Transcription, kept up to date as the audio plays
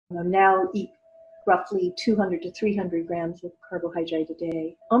now eat roughly 200 to 300 grams of carbohydrate a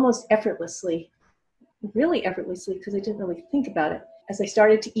day, almost effortlessly, really effortlessly, because I didn't really think about it. As I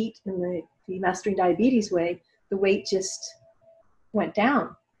started to eat in the Mastering Diabetes way, the weight just went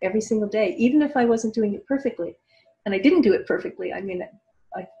down every single day, even if I wasn't doing it perfectly. And I didn't do it perfectly. I mean,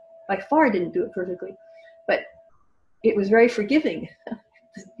 I by far didn't do it perfectly, but it was very forgiving,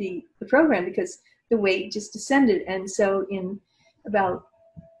 the program, because the weight just descended. And so in about,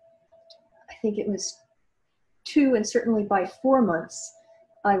 I think it was 2 and certainly by 4 months,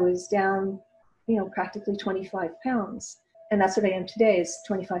 I was down, practically 25 pounds. And that's what I am today, is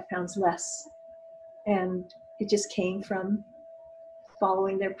 25 pounds less. And it just came from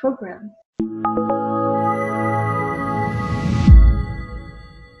following their program.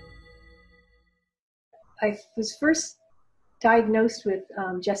 I was first diagnosed with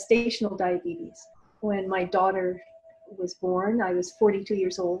gestational diabetes when my daughter was born. I was 42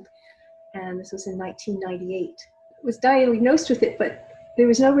 years old, and this was in 1998. I was diagnosed with it, but there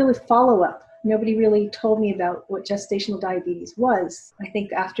was no really follow-up. Nobody really told me about what gestational diabetes was. I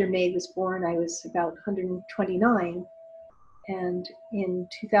think after May was born, I was about 129. And in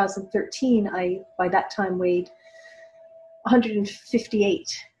 2013, I, by that time, weighed 158.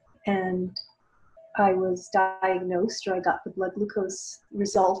 And I was diagnosed, or I got the blood glucose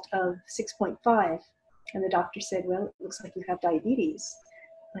result of 6.5. And the doctor said, well, it looks like you have diabetes.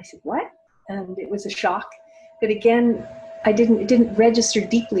 And I said, what? And it was a shock. But again, it didn't register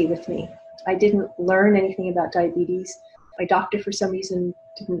deeply with me. I didn't learn anything about diabetes. My doctor, for some reason,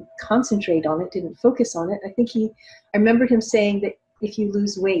 didn't concentrate on it, didn't focus on it. I remember him saying that if you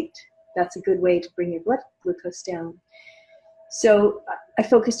lose weight, that's a good way to bring your blood glucose down. So I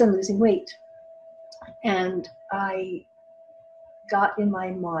focused on losing weight. And I got in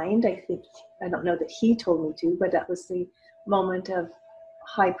my mind, I don't know that he told me to, but that was the moment of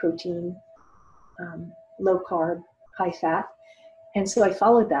high protein, low carb, high fat. And so I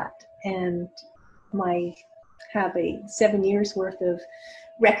followed that. And have a 7 years worth of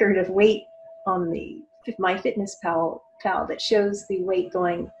record of weight on the MyFitnessPal that shows the weight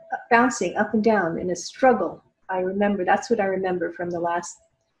bouncing up and down in a struggle. That's what I remember from the last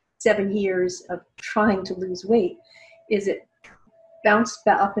 7 years of trying to lose weight, is it bounced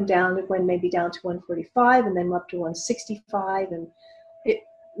up and down. It went maybe down to 145 and then up to 165, and it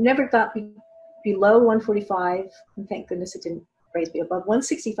never got below 145, and thank goodness it didn't raise me above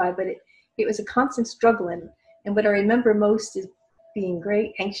 165, but it was a constant struggle. And what I remember most is being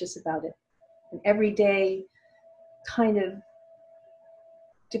very anxious about it. And every day kind of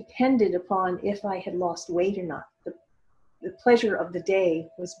depended upon if I had lost weight or not. The pleasure of the day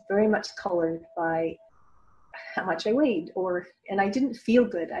was very much colored by how much I weighed, and I didn't feel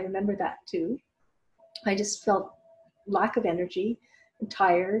good. I remember that too. I just felt lack of energy and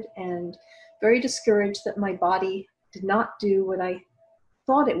tired and very discouraged that my body did not do what I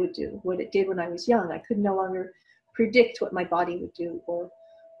thought it would do, what it did when I was young. I could no longer predict what my body would do, or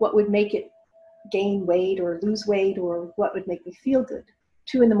what would make it gain weight or lose weight, or what would make me feel good.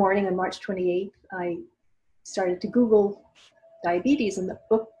 2 a.m. on March 28th, I started to Google diabetes, and the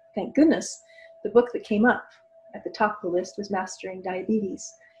book, thank goodness, the book that came up at the top of the list was Mastering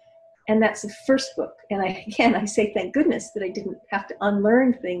Diabetes. And that's the first book. And I say thank goodness that I didn't have to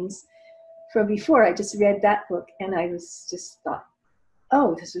unlearn things from before. I just read that book, and I thought,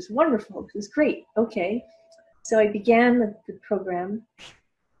 oh, this is wonderful. This is great. Okay. So I began the program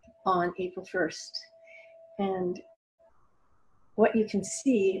on April 1st. And what you can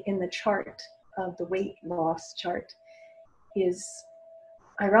see in the chart of the weight loss chart is,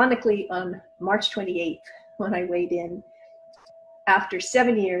 ironically, on March 28th, when I weighed in, after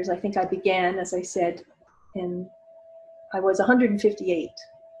 7 years, I think I began, as I said, I was 158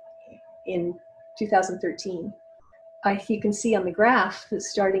 in 2013. You can see on the graph that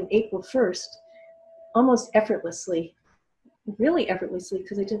starting April 1st, almost effortlessly, really effortlessly,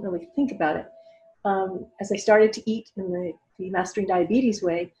 because I didn't really think about it. As I started to eat in the Mastering Diabetes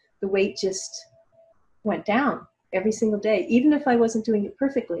way, the weight just went down every single day, even if I wasn't doing it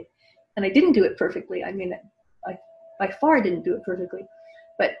perfectly. And I didn't do it perfectly. I mean, I by far didn't do it perfectly,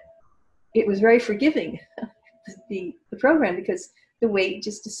 but it was very forgiving, the program, because the weight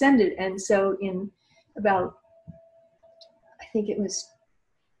just descended. And so in about, I think it was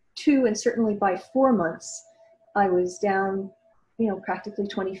 2 and certainly by 4 months, I was down, practically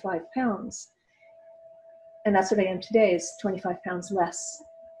 25 pounds. And that's what I am today, is 25 pounds less.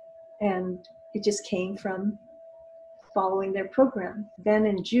 And it just came from following their program. Then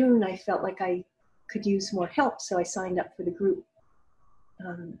in June, I felt like I could use more help, so I signed up for the group,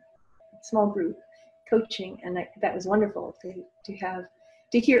 small group coaching, and that was wonderful to have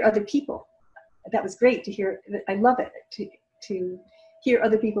to hear other people. That was great to hear. I love it to hear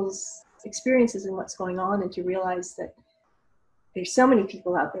other people's experiences and what's going on, and to realize that there's so many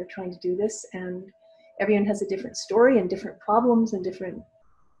people out there trying to do this, and everyone has a different story and different problems and different,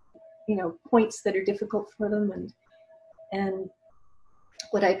 points that are difficult for them. And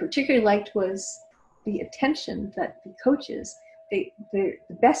what I particularly liked was the attention that the coaches, they're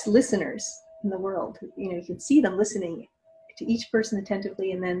the best listeners in the world. You can see them listening to each person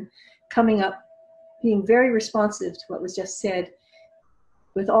attentively, and then coming up, being very responsive to what was just said,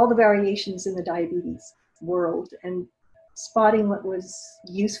 with all the variations in the diabetes world, and spotting what was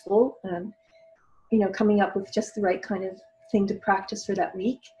useful, and coming up with just the right kind of thing to practice for that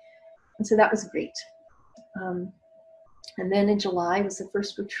week. And so that was great. And then in July was the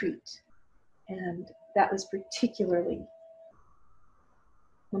first retreat, and that was particularly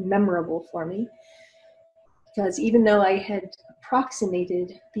memorable for me, because even though I had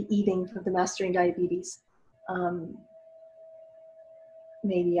approximated the eating of the Mastering Diabetes,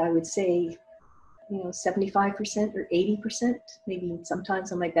 maybe I would say 75% or 80%, maybe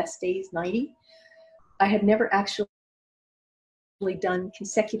sometimes on my best days 90%. I had never actually done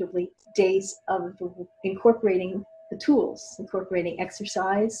consecutively days of incorporating the tools, incorporating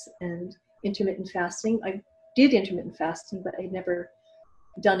exercise and intermittent fasting. I did intermittent fasting, but I'd never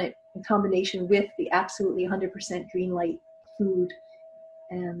done it in combination with the absolutely 100% green light food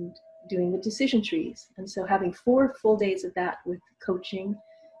and doing the decision trees. And so having 4 full days of that with coaching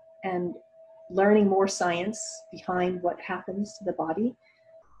and learning more science behind what happens to the body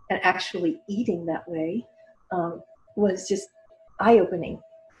and actually eating that way was just eye-opening,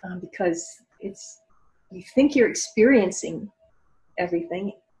 because you think you're experiencing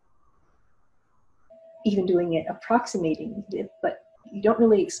everything, even doing it, approximating it, but you don't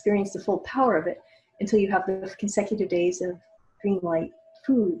really experience the full power of it until you have the consecutive days of green light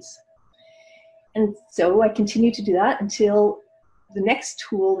foods. And so I continued to do that until the next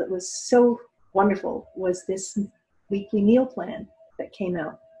tool that was so wonderful was this weekly meal plan that came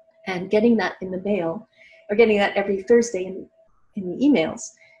out. And getting that in the mail, or getting that every Thursday in the emails,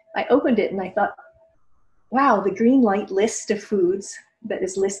 I opened it and I thought, wow, the green light list of foods that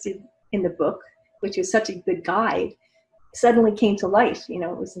is listed in the book, which is such a good guide, suddenly came to life. It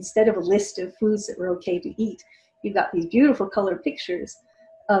was, instead of a list of foods that were okay to eat, you got these beautiful color pictures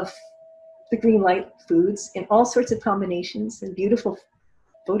of the green light foods in all sorts of combinations, and beautiful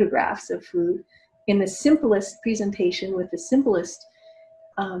photographs of food in the simplest presentation with the simplest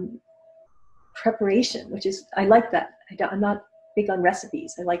preparation, which is, I like that. I'm not big on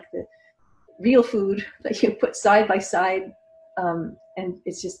recipes. I like the real food that you put side by side, and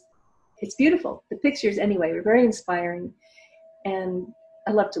it's beautiful. The pictures, anyway, were very inspiring, and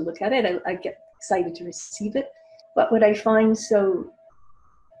I love to look at it. I get excited to receive it. But what I find so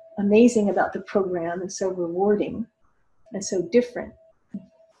amazing about the program, and so rewarding and so different in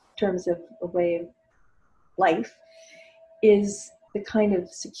terms of a way of life, is the kind of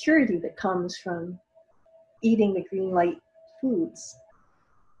security that comes from eating the green light foods.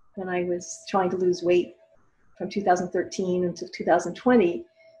 When I was trying to lose weight from 2013 until 2020,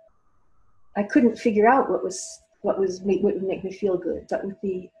 I couldn't figure out what would make me feel good. But with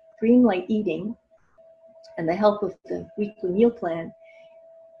the green light eating and the help of the weekly meal plan,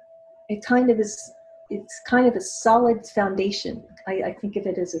 it's kind of a solid foundation. I think of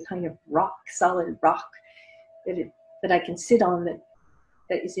it as a kind of solid rock that I can sit on,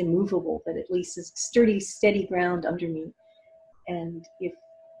 that is immovable, that at least is sturdy, steady ground under me. And if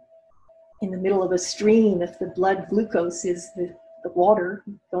in the middle of a stream, if the blood glucose is the water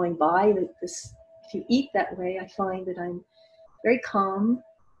going by, if you eat that way, I find that I'm very calm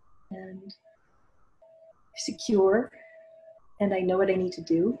and secure, and I know what I need to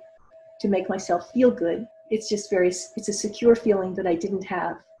do to make myself feel good. It's a secure feeling that I didn't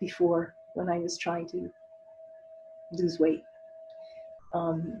have before when I was trying to lose weight.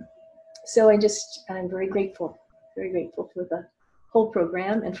 So I'm very grateful for the whole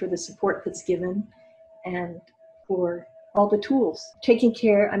program, and for the support that's given, and for all the tools.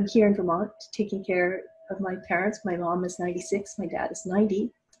 I'm here in Vermont, taking care of my parents. My mom is 96, my dad is 90,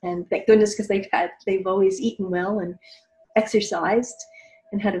 and thank goodness, because they've always eaten well and exercised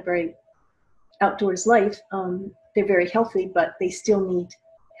and had a very outdoors life. They're very healthy, but they still need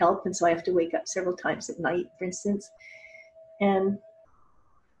help, and so I have to wake up several times at night, for instance. And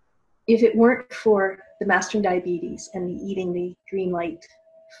if it weren't for the Mastering Diabetes and the eating the green light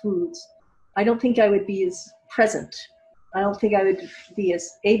foods, I don't think I would be as present. I don't think I would be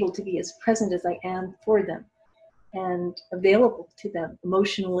as able to be as present as I am for them, and available to them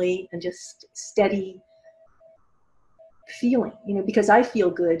emotionally, and just steady feeling, because I feel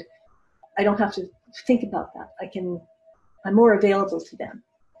good. I don't have to think about that. I'm more available to them.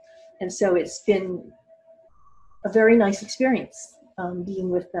 And so it's been a very nice experience being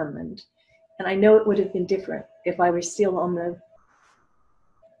with them. And I know it would have been different if I were still on the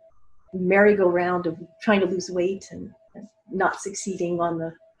merry-go-round of trying to lose weight and not succeeding on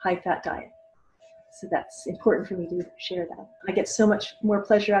the high-fat diet. So that's important for me to share that. I get so much more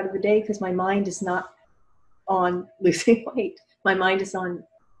pleasure out of the day because my mind is not on losing weight. My mind is on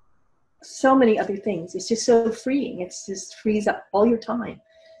so many other things. It's just so freeing. It just frees up all your time.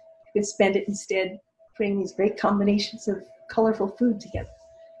 You can spend it instead putting these great combinations of colorful food together.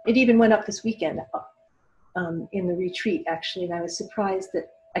 It even went up this weekend in the retreat, actually, and I was surprised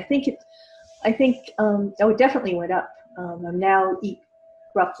that it definitely went up. I now eat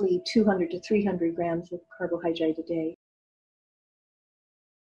roughly 200 to 300 grams of carbohydrate a day.